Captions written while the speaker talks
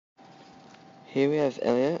Here we have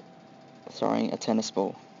Elliot throwing a tennis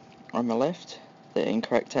ball. On the left, the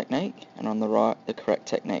incorrect technique, and on the right, the correct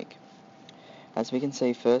technique. As we can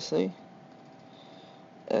see, firstly,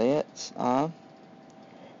 Elliot's arm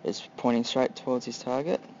is pointing straight towards his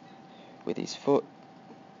target, with his foot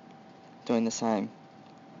doing the same.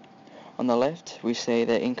 On the left, we see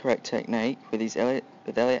the incorrect technique with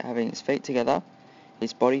Elliot having his feet together,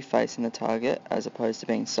 his body facing the target as opposed to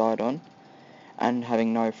being side on, and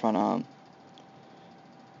having no front arm.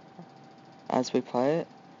 As we play it,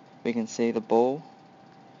 we can see the ball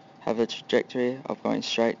have a trajectory of going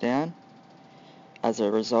straight down as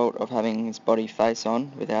a result of having his body face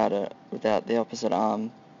on without the opposite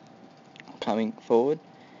arm coming forward.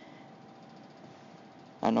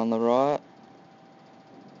 And on the right,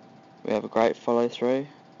 we have a great follow through,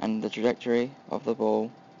 and the trajectory of the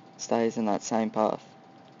ball stays in that same path.